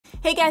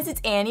Hey guys, it's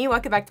Annie.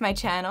 Welcome back to my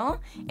channel.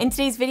 In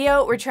today's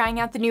video, we're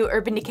trying out the new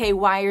UrbanDecay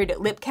Wired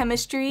Lip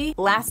Chemistry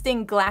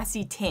Lasting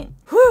Glassy Tint.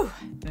 Whew,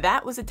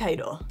 that was a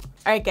title.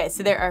 Alright guys,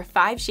 so there are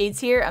 5 shades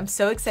here. I'm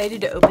so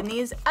excited to open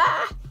these.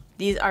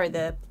 These are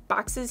the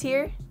boxes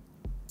here.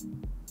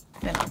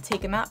 Then I'll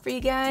take them out for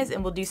you guys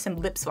and we'll do some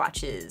lip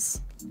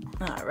swatches.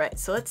 Alright,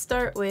 so let's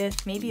start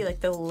with maybe like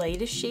the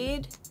lightest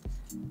shade.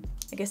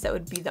 I guess that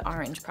would be the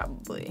orange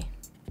probably.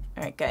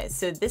 Alright guys,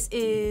 so this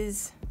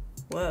is...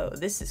 Whoa,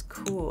 this is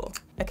cool.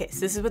 Okay,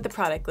 so this is what the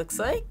product looks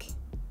like.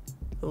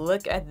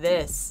 Look at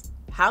this.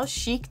 How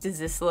chic does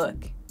this look?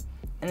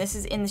 And this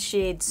is in the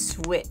shade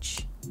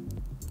Swatch.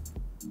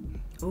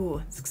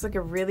 Ooh, this looks like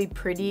a really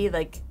pretty,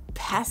 like,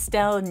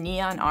 pastel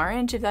neon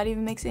orange, if that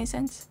even makes any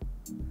sense.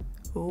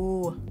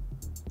 Ooh.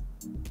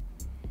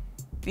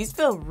 These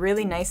feel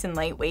really nice and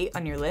lightweight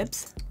on your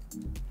lips.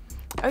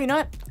 Oh, you know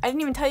what? I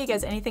didn't even tell you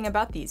guys anything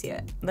about these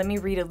yet. Let me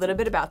read a little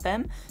bit about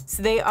them.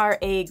 So they are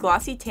a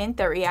glossy tint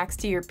that reacts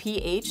to your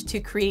pH to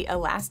create a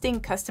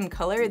lasting custom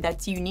color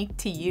that's unique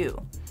to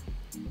you.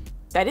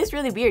 That is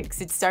really weird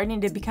because it's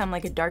starting to become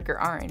like a darker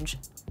orange.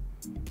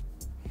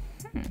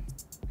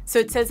 So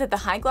it says that the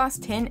high gloss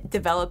tint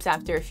develops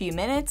after a few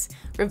minutes,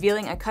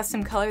 revealing a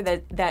custom color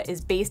that is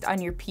based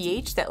on your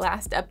pH that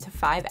lasts up to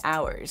 5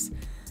 hours.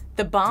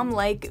 The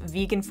balm-like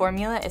vegan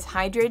formula is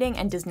hydrating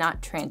and does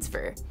not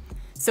transfer.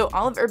 So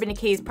all of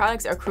UrbanDecay's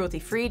products are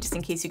cruelty-free, just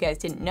in case you guys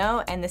didn't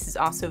know, and this is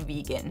also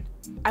vegan.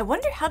 I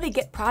wonder how they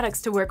get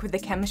products to work with the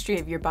chemistry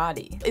of your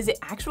body. Is it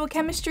actual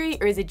chemistry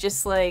or is it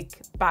just like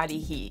body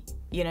heat?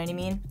 You know what I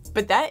mean?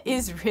 But that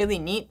is really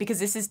neat because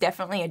this is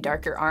definitely a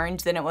darker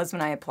orange than it was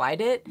when I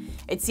applied it.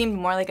 It seemed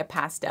more like a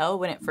pastel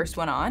when it first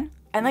went on.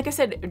 And like I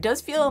said, it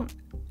does feel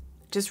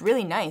just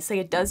really nice. Like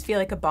it does feel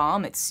like a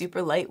balm. It's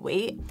super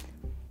lightweight.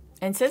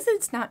 And it says that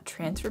it's not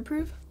transfer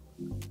proof.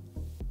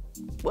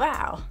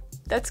 Wow.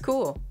 That's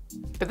cool.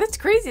 But that's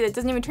crazy that it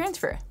doesn't even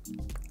transfer.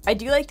 I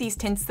do like these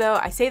tints though.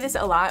 I say this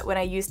a lot when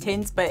I use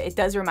tints, but it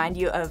does remind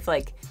you of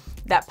like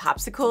that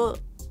popsicle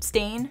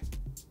stain.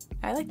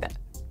 I like that.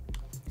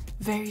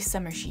 Very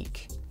summer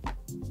chic.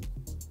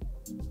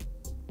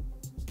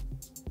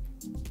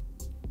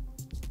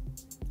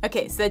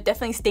 Okay, so that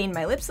definitely stained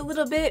my lips a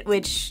little bit,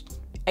 which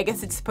I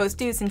guess it's supposed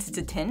to since it's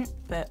a tint,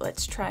 but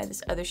let's try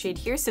this other shade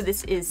here. So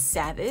this is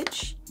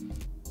Savage.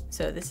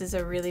 So this is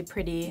a really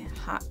pretty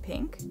hot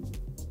pink.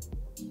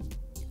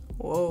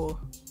 Whoa.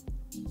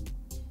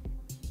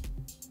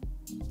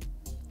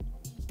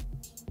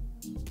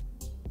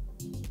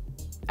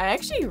 I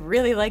actually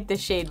really like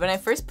this shade. When I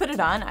first put it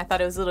on, I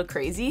thought it was a little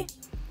crazy.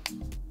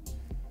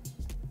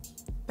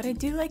 But I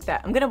do like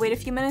that. I'm gonna wait a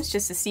few minutes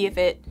just to see if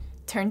it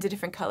turns a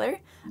different color.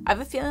 I have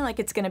a feeling like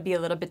it's gonna be a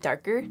little bit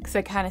darker because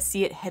I kind of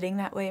see it heading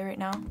that way right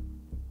now.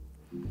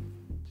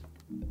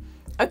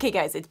 Okay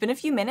guys, it's been a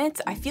few minutes.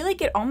 I feel like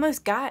it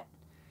almost got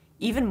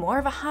even more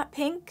of a hot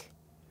pink.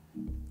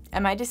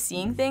 Am I just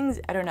seeing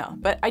things? I don't know,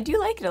 but I do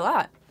like it a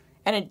lot.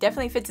 And it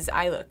definitely fits this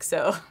eye look,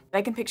 so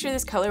I can picture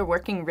this color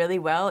working really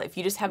well if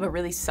you just have a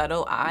really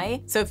subtle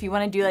eye. So if you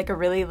want to do like a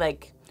really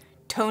like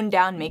toned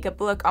down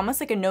makeup look, almost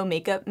like a no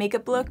makeup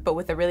look, but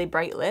with a really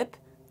bright lip,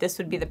 this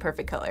would be the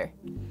perfect color.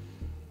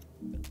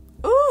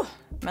 Ooh,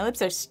 my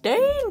lips are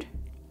stained.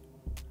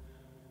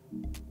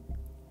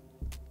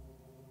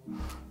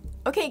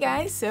 Okay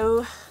guys,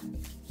 so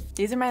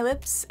these are my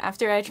lips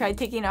after I tried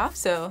taking it off,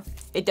 so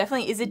it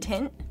definitely is a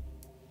tint.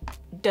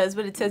 Does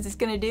what it says it's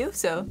gonna do,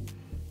 so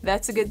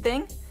that's a good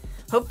thing.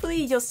 Hopefully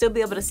you'll still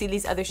be able to see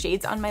these other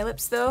shades on my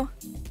lips though.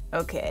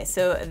 Okay,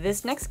 so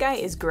this next guy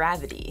is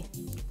Gravity.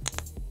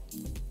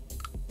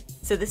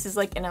 So this is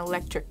like an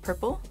electric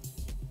purple.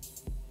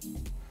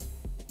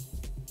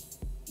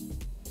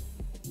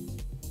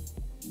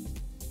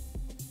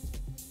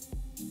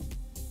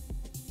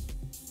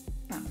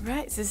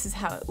 Alright, so this is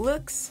how it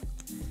looks.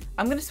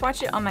 I'm gonna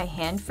swatch it on my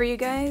hand for you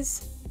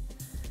guys,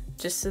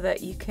 just so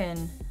that you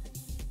can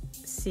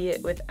see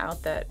it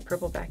without that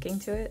purple backing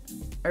to it,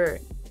 or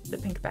the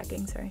pink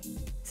backing, sorry.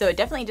 So it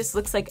definitely just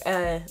looks like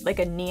a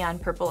neon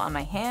purple on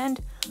my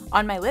hand.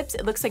 On my lips,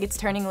 it looks like it's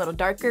turning a little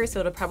darker,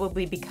 so it'll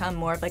probably become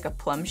more of like a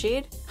plum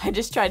shade. I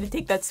just tried to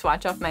take that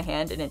swatch off my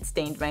hand and it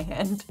stained my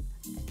hand.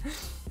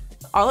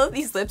 All of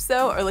these lips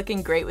though are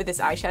looking great with this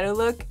eyeshadow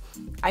look.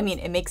 I mean,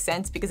 it makes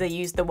sense because I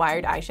used the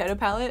Wired eyeshadow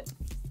palette.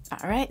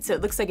 Alright, so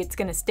it looks like it's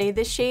gonna stay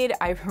this shade.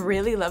 I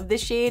really love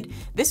this shade.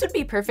 This would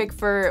be perfect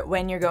for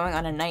when you're going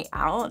on a night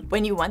out,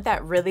 when you want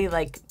that really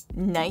like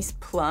nice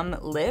plum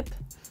lip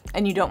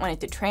and you don't want it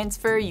to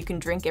transfer. You can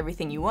drink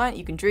everything you want.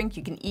 You can drink,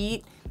 you can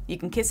eat, you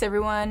can kiss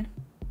everyone.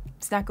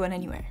 It's not going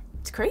anywhere.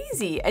 It's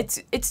crazy.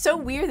 It's so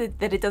weird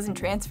that it doesn't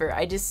transfer.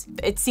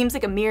 It seems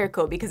like a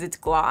miracle because it's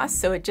gloss,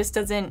 so it just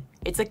doesn't,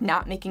 it's like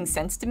not making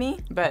sense to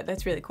me, but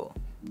that's really cool.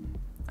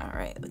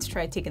 Alright, let's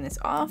try taking this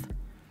off.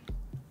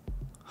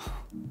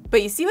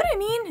 But you see what I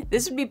mean?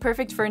 This would be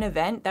perfect for an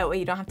event. That way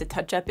you don't have to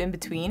touch up in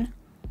between.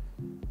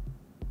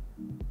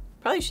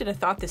 Probably should have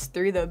thought this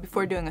through though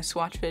before doing a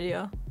swatch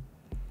video.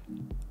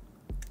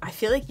 I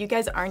feel like you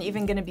guys aren't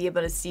even going to be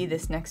able to see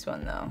this next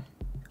one though.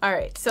 All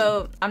right,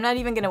 so I'm not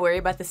even gonna worry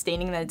about the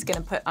staining that it's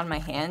gonna put on my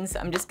hands.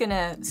 I'm just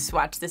gonna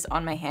swatch this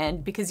on my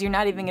hand because you're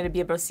not even gonna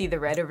be able to see the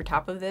red over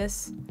top of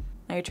this.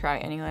 I could try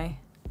anyway.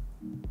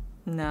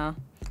 No,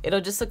 it'll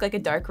just look like a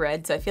dark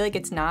red, so I feel like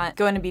it's not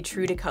going to be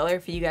true to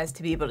color for you guys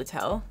to be able to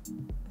tell.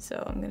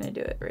 So I'm gonna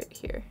do it right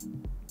here.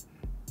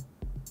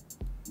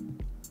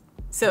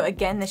 So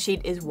again, the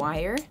shade is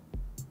Wire,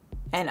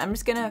 and I'm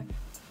just gonna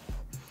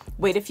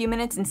wait a few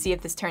minutes and see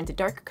if this turns a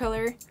darker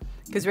color.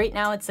 Because right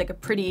now it's like a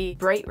pretty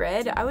bright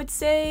red. I would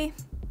say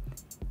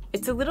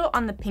it's a little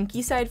on the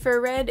pinky side for a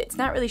red. It's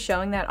not really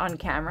showing that on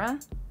camera,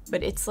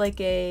 but it's like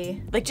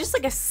just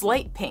like a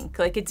slight pink.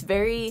 Like it's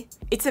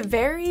a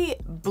very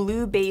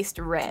blue-based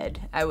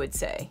red, I would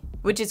say,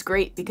 which is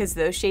great because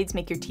those shades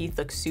make your teeth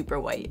look super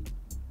white.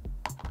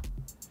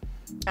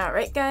 All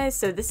right, guys,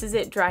 so this is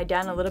it dried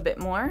down a little bit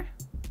more.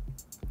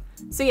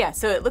 So yeah,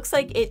 so it looks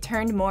like it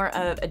turned more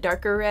of a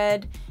darker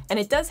red, and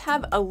it does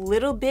have a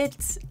little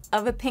bit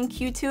of a pink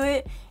hue to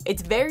it.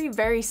 It's very,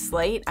 very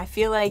slight. I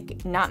feel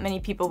like not many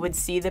people would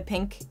see the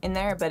pink in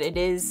there, but it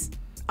is.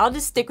 I'll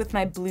just stick with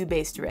my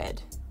blue-based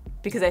red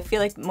because I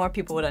feel like more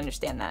people would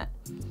understand that.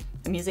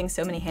 I'm using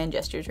so many hand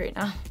gestures right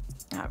now.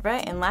 All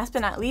right, and last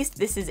but not least,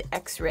 this is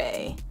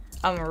X-Ray.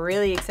 I'm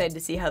really excited to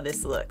see how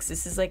this looks.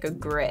 This is like a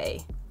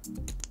gray.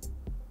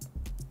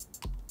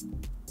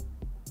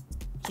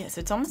 Yeah,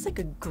 so it's almost like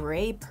a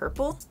gray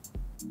purple.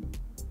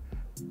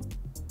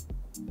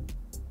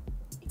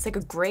 It's like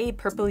a gray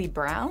purpley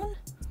brown.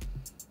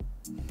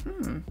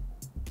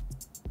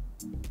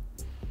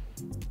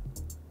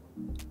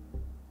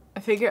 I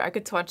figure I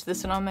could swatch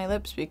this one on my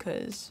lips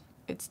because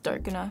it's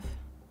dark enough.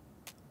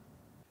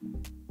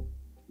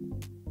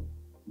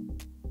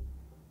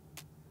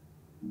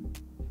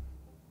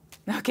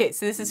 Okay,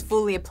 so this is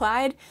fully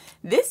applied.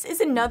 This is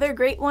another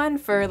great one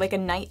for like a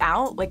night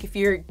out, like if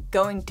you're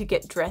going to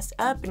get dressed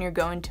up and you're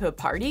going to a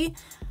party.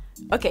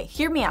 Okay,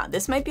 hear me out.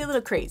 This might be a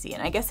little crazy,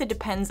 and I guess it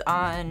depends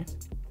on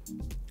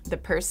the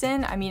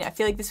person. I mean, I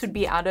feel like this would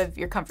be out of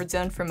your comfort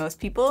zone for most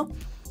people,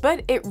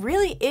 but it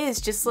really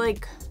is just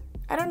like,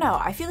 I don't know,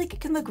 I feel like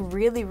it can look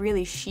really,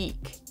 really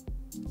chic.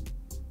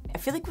 I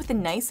feel like with a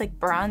nice like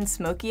bronze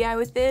smoky eye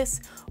with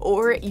this,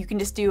 or you can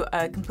just do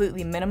a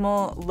completely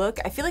minimal look.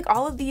 I feel like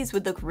all of these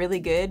would look really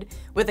good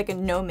with like a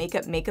no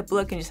makeup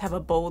look and just have a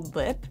bold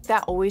lip.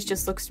 That always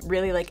just looks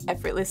really like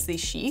effortlessly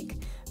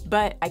chic,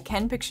 but I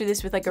can picture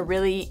this with like a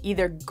really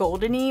either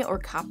goldeny or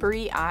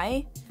coppery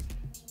eye.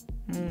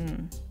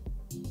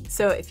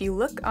 So if you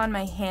look on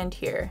my hand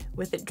here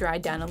with it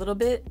dried down a little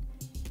bit,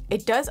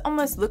 it does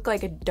almost look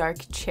like a dark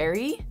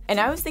cherry. And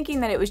I was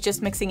thinking that it was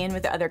just mixing in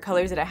with the other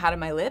colors that I had on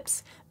my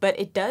lips, but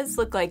it does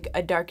look like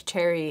a dark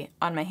cherry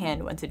on my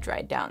hand once it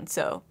dried down.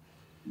 So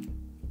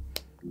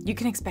you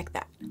can expect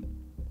that.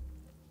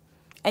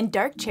 And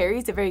dark cherry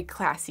is a very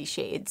classy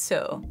shade,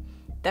 so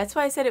that's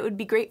why I said it would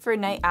be great for a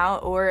night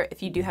out, or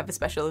if you do have a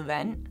special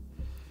event.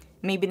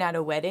 Maybe not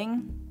a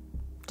wedding,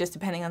 just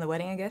depending on the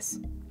wedding, I guess.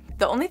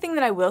 The only thing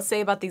that I will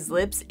say about these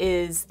lips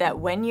is that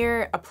when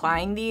you're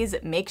applying these,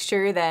 make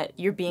sure that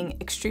you're being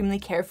extremely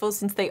careful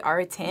since they are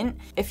a tint.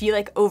 If you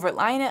like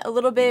overline it a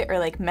little bit or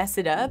like mess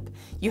it up,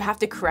 you have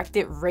to correct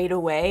it right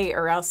away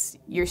or else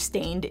you're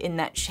stained in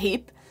that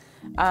shape.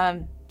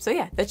 So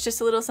yeah, that's just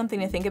a little something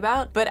to think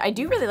about. But I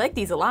do really like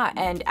these a lot,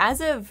 and as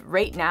of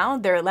right now,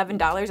 they're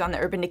 $11 on the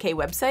UrbanDecay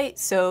website.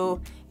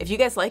 So if you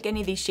guys like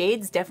any of these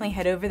shades, definitely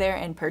head over there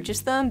and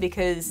purchase them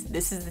because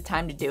this is the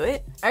time to do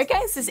it. All right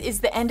guys, this is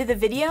the end of the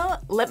video.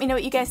 Let me know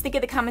what you guys think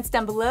in the comments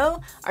down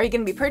below. Are you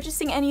gonna be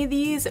purchasing any of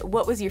these?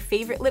 What was your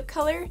favorite lip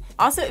color?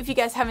 Also, if you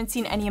guys haven't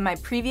seen any of my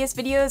previous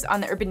videos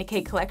on the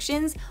UrbanDecay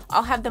collections,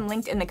 I'll have them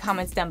linked in the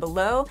comments down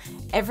below.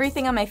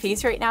 Everything on my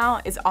face right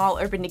now is all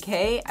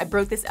UrbanDecay. I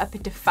broke this up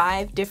into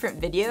 5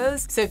 different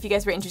videos. So if you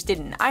guys were interested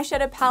in the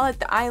eyeshadow palette,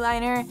 the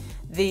eyeliner,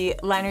 the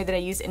liner that I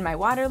use in my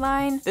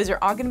waterline, those are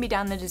all gonna be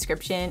down in the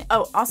description.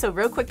 Oh, also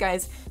real quick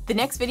guys, the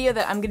next video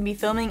that I'm gonna be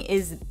filming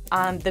is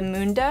on the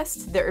moon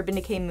dust, the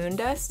UrbanDecay moon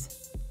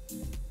dust.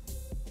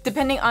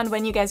 Depending on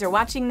when you guys are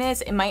watching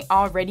this, it might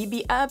already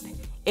be up.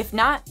 If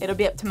not, it'll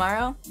be up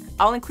tomorrow.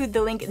 I'll include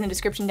the link in the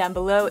description down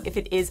below if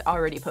it is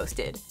already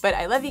posted. But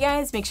I love you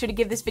guys. Make sure to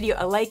give this video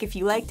a like if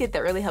you liked it.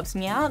 That really helps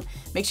me out.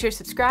 Make sure to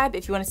subscribe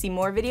if you want to see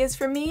more videos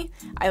from me.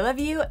 I love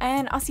you,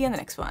 and I'll see you on the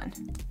next one.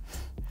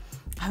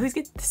 I always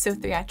get so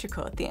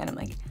theatrical at the end. I'm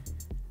like,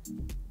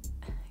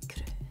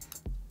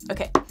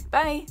 okay,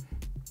 bye.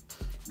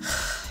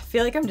 I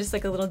feel like I'm just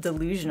like a little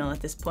delusional at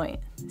this point.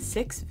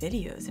 6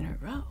 videos in a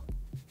row.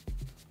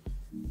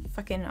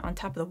 Fucking on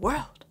top of the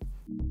world.